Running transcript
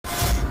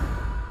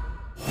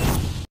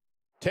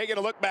Taking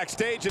a look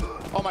backstage, and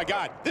oh my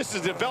God, this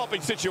is a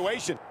developing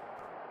situation.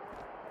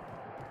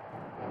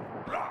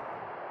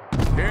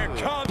 Here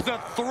comes the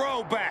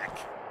throwback.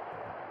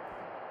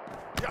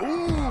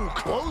 Ooh,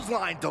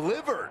 clothesline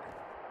delivered.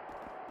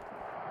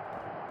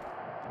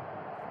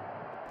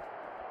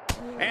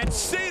 And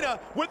Cena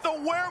with the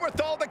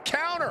wherewithal to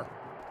counter.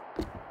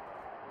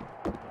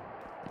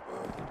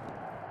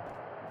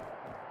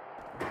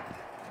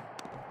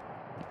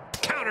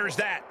 Counters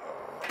that.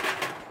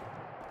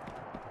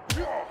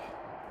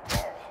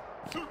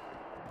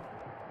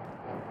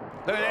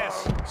 Look at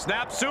this.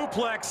 Snap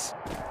suplex.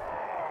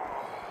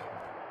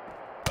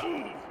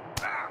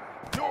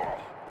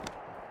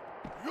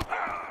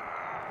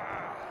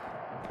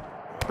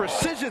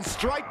 Precision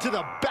strike to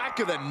the back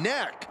of the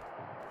neck.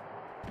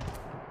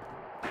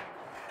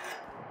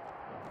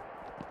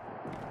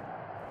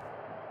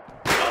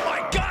 Oh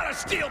my God, a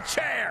steel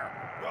chair.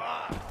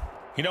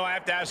 You know, I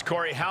have to ask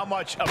Corey, how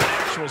much of an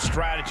actual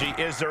strategy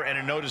is there in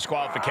a no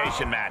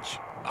disqualification match?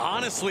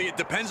 Honestly, it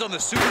depends on the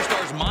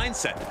superstar's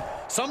mindset.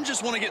 Some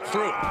just want to get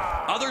through it.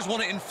 Others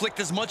want to inflict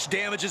as much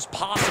damage as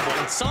possible,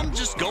 and some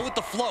just go with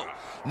the flow.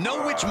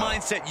 Know which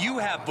mindset you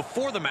have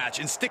before the match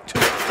and stick to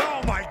it.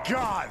 Oh my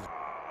God!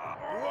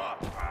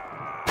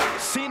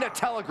 Cena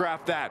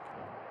telegraphed that.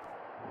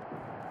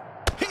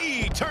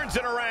 He turns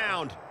it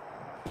around.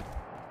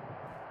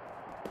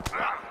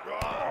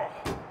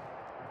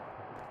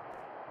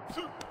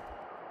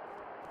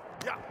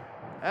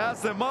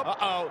 Has them up.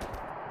 Uh-oh.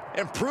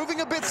 And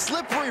proving a bit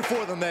slippery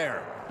for them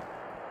there.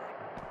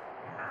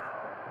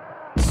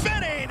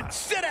 Spinning,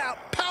 sit out,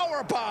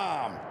 power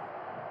bomb.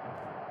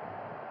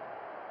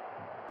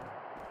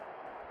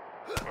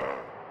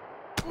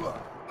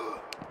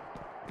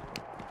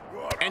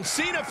 And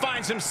Cena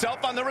finds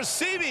himself on the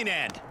receiving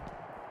end.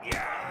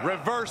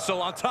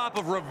 Reversal on top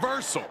of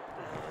reversal.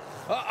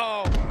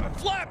 Uh-oh,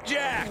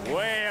 flapjack.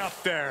 Way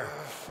up there.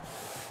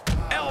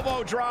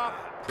 Elbow drop.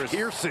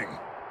 Piercing.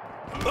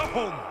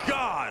 Oh,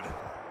 God.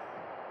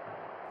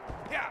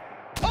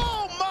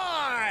 Oh,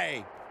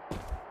 my.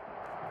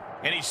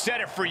 And he said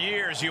it for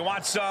years. You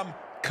want some?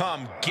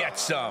 Come get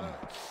some.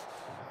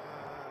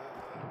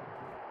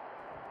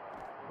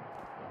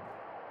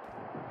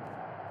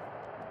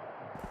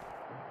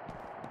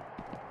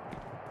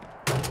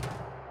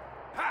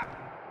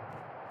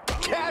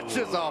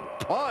 Catches a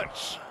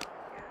punch.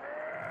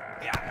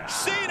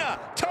 Cena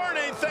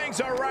turning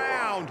things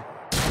around.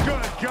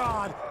 Good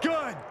God.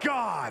 Good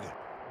God.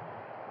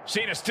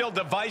 Cena's still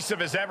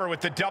divisive as ever with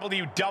the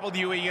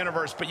WWE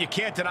Universe, but you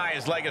can't deny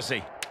his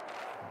legacy.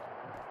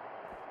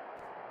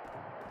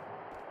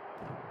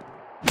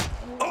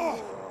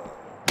 Oh!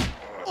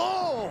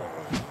 Oh!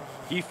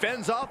 He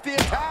fends off the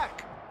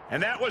attack.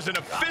 And that was an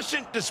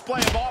efficient display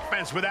of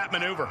offense with that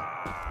maneuver.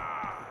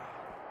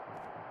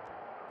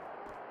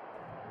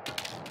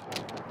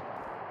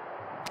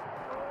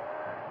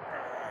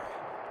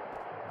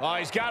 Oh,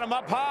 he's got him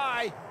up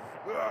high.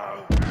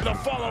 The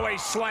fall-away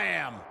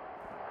slam.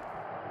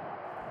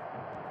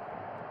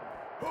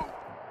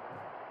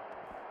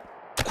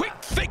 Quick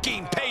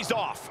thinking pays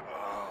off.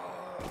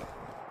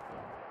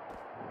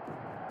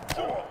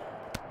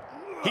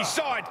 He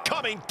saw it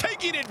coming,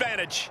 taking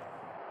advantage.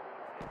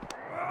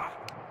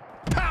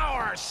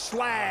 Power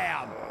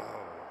slam.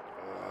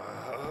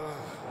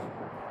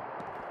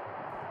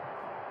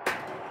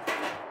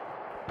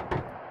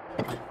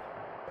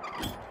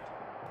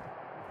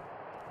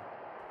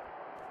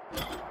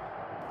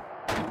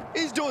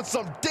 He's doing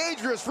some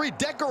dangerous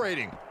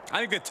redecorating. I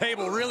think the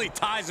table really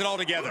ties it all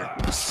together.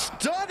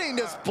 Stunning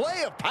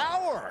display of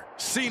power.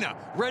 Cena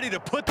ready to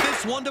put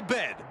this one to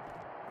bed.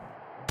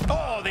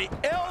 Oh, the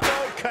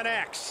elbow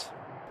connects.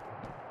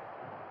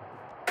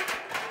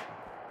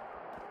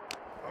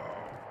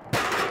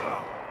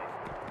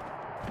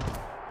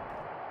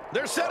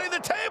 They're setting the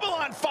table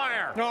on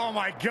fire. Oh,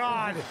 my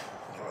God.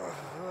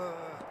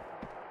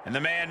 And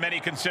the man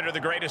many consider the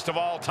greatest of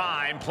all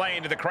time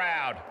playing to the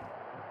crowd.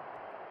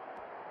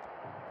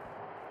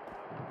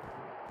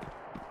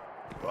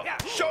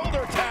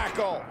 Shoulder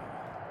tackle.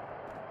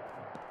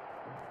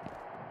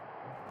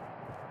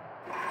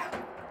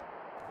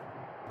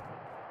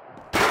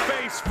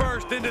 Face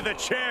first into the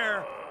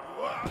chair.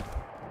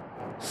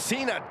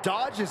 Cena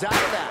dodges out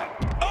of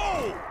that.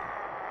 Oh!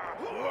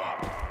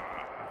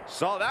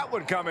 Saw that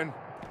one coming.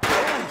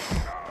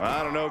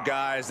 I don't know,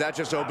 guys. That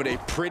just opened a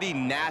pretty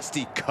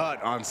nasty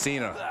cut on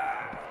Cena.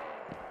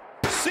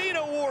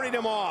 Cena warding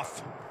him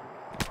off.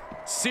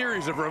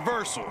 Series of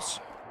reversals.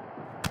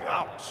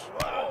 Ouch.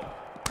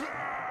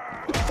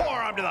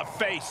 Forearm to the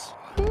face.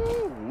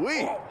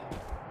 Ooh-wee.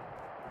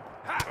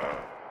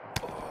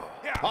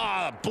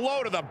 Ah,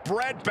 blow to the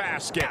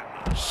breadbasket.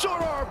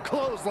 Short arm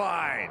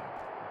clothesline.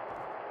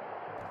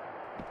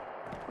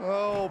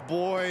 Oh,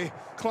 boy.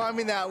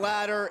 Climbing that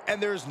ladder,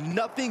 and there's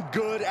nothing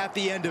good at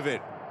the end of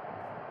it.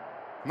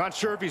 I'm not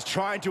sure if he's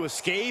trying to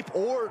escape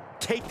or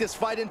take this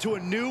fight into a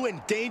new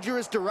and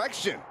dangerous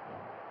direction.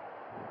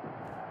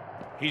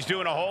 He's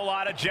doing a whole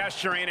lot of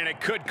gesturing, and it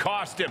could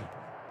cost him.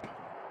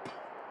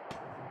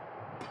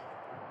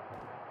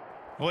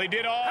 Well, he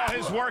did all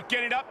his work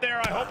getting up there.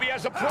 I hope he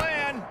has a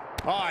plan.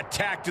 Oh,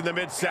 attacked in the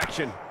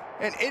midsection.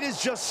 And it is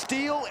just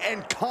steel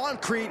and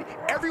concrete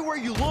everywhere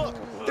you look.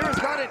 There is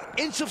not an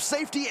inch of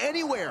safety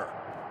anywhere.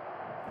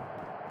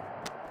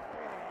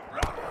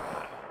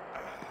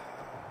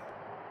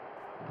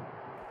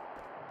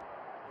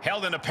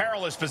 Held in a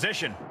perilous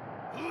position.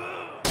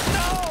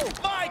 No!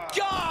 My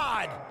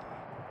God!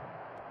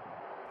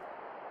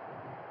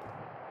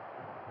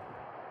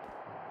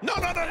 No,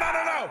 no, no, no,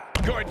 no, no!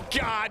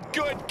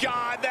 Good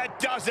God, that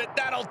does it.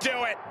 That'll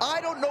do it. I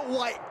don't know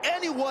why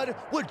anyone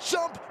would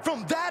jump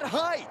from that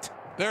height.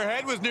 Their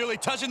head was nearly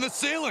touching the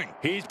ceiling.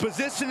 He's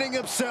positioning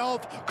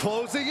himself,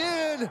 closing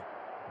in.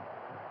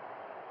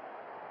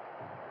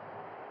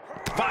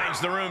 Finds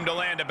the room to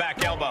land a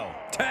back elbow.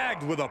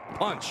 Tagged with a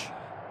punch.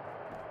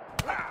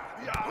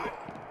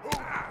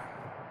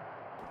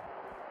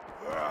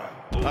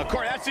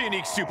 Corey, that's a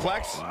unique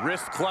suplex.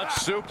 Wrist clutch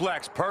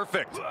suplex,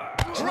 perfect.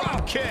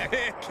 Drop kick.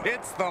 It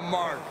hits the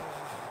mark.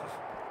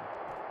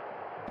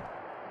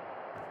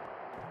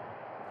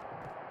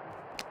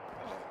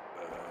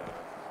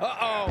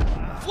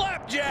 Uh-oh.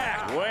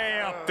 Flapjack.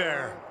 Way up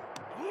there.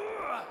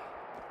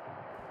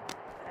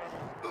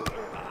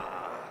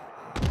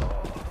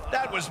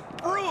 That was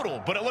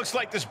brutal, but it looks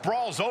like this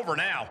brawl's over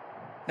now.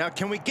 Now,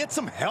 can we get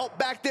some help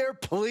back there,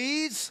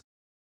 please?